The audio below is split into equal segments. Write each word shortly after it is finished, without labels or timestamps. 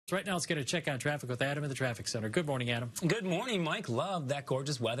Right now, let's get a check on traffic with Adam in the traffic center. Good morning, Adam. Good morning, Mike. Love that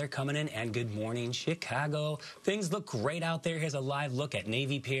gorgeous weather coming in. And good morning, Chicago. Things look great out there. Here's a live look at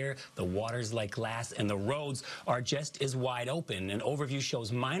Navy Pier. The water's like glass and the roads are just as wide open. An overview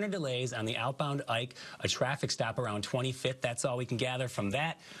shows minor delays on the outbound Ike, a traffic stop around 25th. That's all we can gather from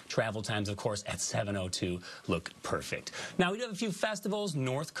that. Travel times, of course, at 7:02 look perfect. Now, we do have a few festivals.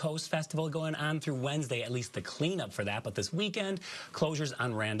 North Coast Festival going on through Wednesday, at least the cleanup for that. But this weekend, closures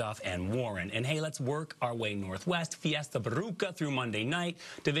on Randolph and Warren. And hey, let's work our way northwest. Fiesta Baruca through Monday night.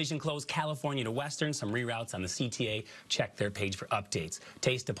 Division closed California to Western. Some reroutes on the CTA. Check their page for updates.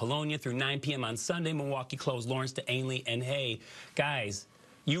 Taste of Polonia through 9 p.m. on Sunday. Milwaukee closed Lawrence to Ainley. And hey, guys,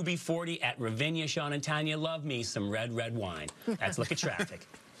 UB40 at Ravinia. Sean and Tanya, love me some red wine. That's look at traffic.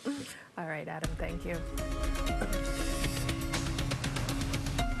 All right, Adam, thank you.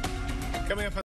 Coming up